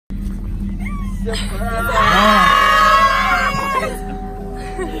Okay,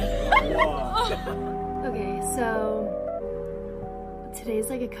 so today's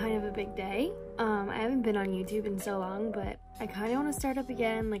like a kind of a big day. I haven't been on YouTube in so long, but I kind of want to start up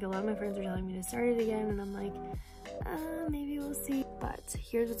again. Like a lot of my friends are telling me to start it again, and I'm like, maybe we'll see. But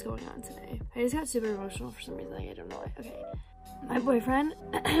here's what's going on today. I just got super emotional for some reason. Like, I don't know why. Okay, my boyfriend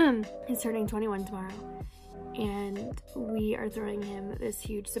is turning 21 tomorrow, and we are throwing him this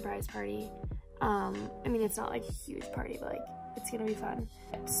huge surprise party. I mean, it's not like a huge party, but like it's gonna be fun.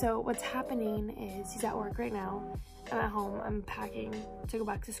 So what's happening is he's at work right now. I'm at home. I'm packing to go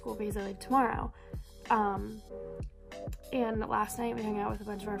back to school because I leave tomorrow. And last night we hung out with a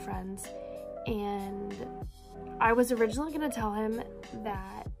bunch of our friends, and I was originally gonna tell him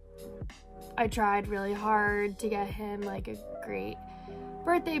that I tried really hard to get him like a great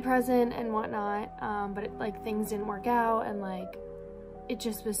birthday present and whatnot, but like things didn't work out, and like it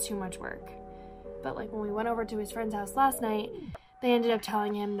just was too much work. But like when we went over to his friend's house last night, they ended up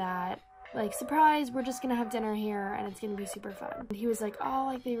telling him that, like, surprise, we're just gonna have dinner here and it's gonna be super fun. And he was like, oh,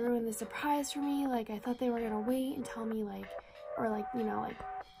 like they ruined the surprise for me. Like I thought they were gonna wait and tell me like, or like, you know,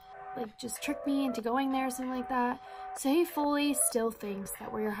 like just trick me into going there or something like that. So he fully still thinks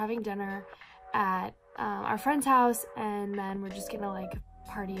that we're having dinner at our friend's house, and then we're just gonna like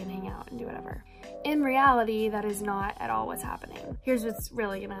party and hang out and do whatever. In reality, that is not at all what's happening. Here's what's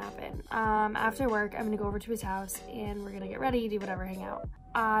really gonna happen. After work, I'm gonna go over to his house and we're gonna get ready, do whatever, hang out.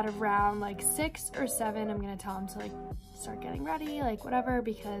 At around like 6 or 7, I'm gonna tell him to like start getting ready, like whatever,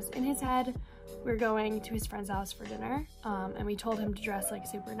 because in his head, we're going to his friend's house for dinner. And we told him to dress like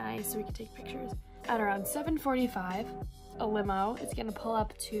super nice so we could take pictures. At around 7:45, a limo is gonna pull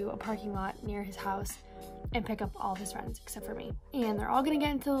up to a parking lot near his house and pick up all of his friends except for me. And they're all gonna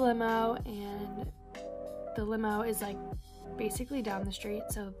get into the limo, and the limo is like basically down the street,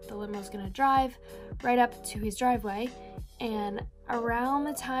 so the limo is gonna drive right up to his driveway. And around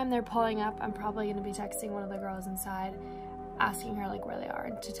the time they're pulling up, I'm probably gonna be texting one of the girls inside, asking her like where they are,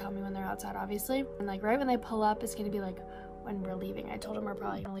 and to tell me when they're outside, obviously. And like right when they pull up, it's gonna be like when we're leaving. I told him we're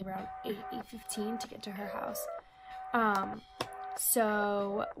probably gonna leave around 8:15 to get to her house.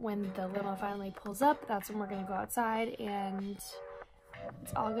 So when the limo finally pulls up, that's when we're gonna go outside, and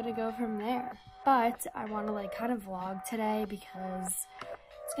it's all gonna go from there. But I want to like kind of vlog today because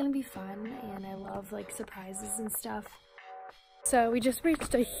it's gonna be fun, and I love like surprises and stuff. So we just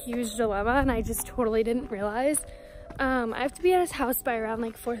reached a huge dilemma, and I just totally didn't realize. I have to be at his house by around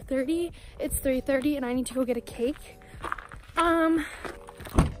like 4:30. It's 3:30 and I need to go get a cake.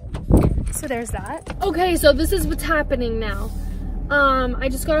 So there's that. Okay, so this is what's happening now. I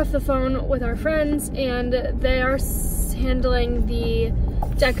just got off the phone with our friends, and they are handling the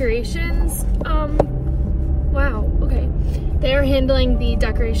decorations. Wow, okay. They are handling the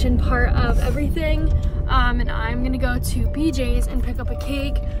decoration part of everything. And I'm gonna go to BJ's and pick up a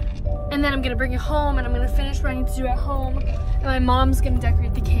cake, and then I'm gonna bring it home, and I'm gonna finish what I need to do at home, and my mom's gonna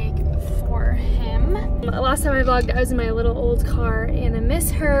decorate the cake for him. Last time I vlogged, I was in my little old car, and I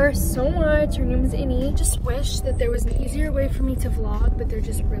miss her so much. Her name is Innie. Just wish that there was an easier way for me to vlog, but there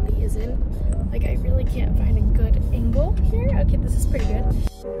just really isn't. Like, I really can't find a good angle here. Okay, this is pretty good.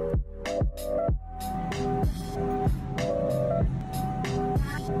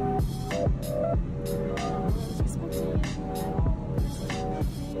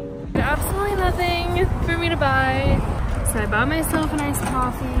 Absolutely nothing for me to buy, so I bought myself a nice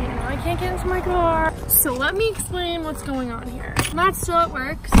coffee, and now I can't get into my car. So let me explain what's going on here. Matt's still at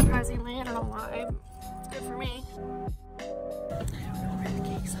work, surprisingly. I don't know why. It's good for me. I don't know where the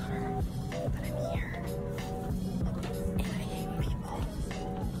cakes are, but I'm here, and I hate people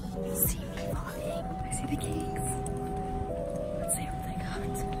who see me vlogging. I see the cakes. Let's see what they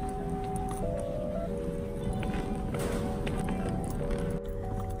got.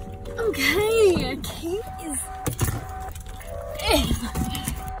 Okay,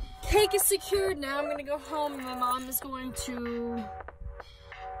 cake is secured. Now I'm gonna go home, and my mom is going to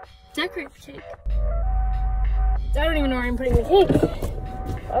decorate the cake. I don't even know where I'm putting the cake.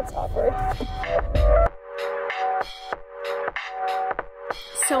 That's awkward.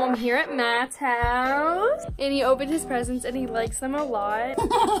 So I'm here at Matt's house, and he opened his presents, and he likes them a lot.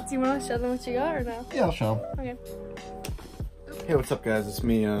 Do you want to show them what you got or no? Yeah, I'll show them. Okay. Hey, what's up, guys? It's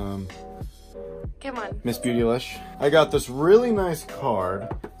me, Come on. Miss Beautylish. I got this really nice card.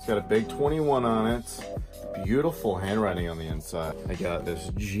 It's got a big 21 on it. Beautiful handwriting on the inside. I got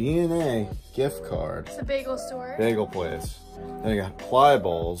this G&A gift card. It's a bagel store. Bagel place. Then I got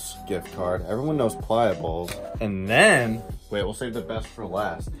Pliables gift card. Everyone knows Pliables. And then, wait, we'll save the best for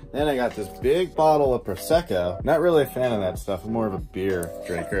last. Then I got this big bottle of Prosecco. Not really a fan of that stuff. I'm more of a beer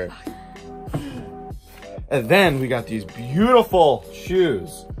drinker. And then we got these beautiful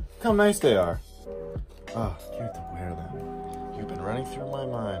shoes. Look how nice they are. Oh, you have to wear them. You've been running through my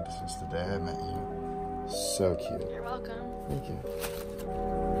mind since the day I met you. So cute. You're welcome. Thank you.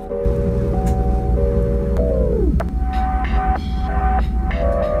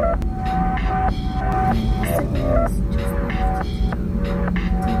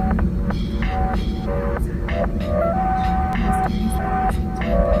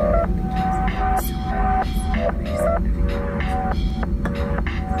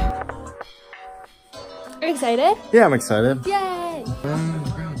 Are you excited? Yeah, I'm excited. Yay!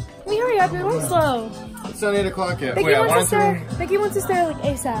 Let me hurry up, you're going slow. It's not 8 o'clock yet. Becky wants to start like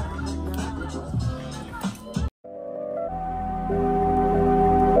ASAP.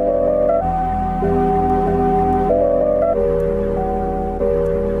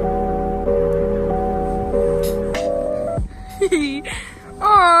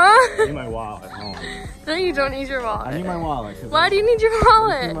 Aww. I need my wallet at home. No, you don't need your wallet. I need my wallet. Why do you need your I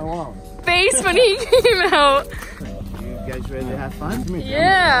wallet? need my wallet. Face when he came out. You guys ready to have fun?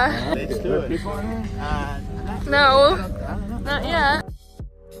 Yeah. Let's do it. People in here? No. Not yet.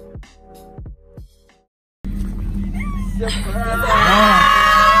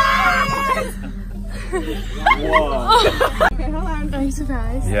 Whoa. Okay, hold on. Are you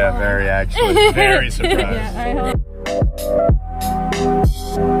surprised? Yeah, very actually. Very surprised. Yeah, alright, hold on.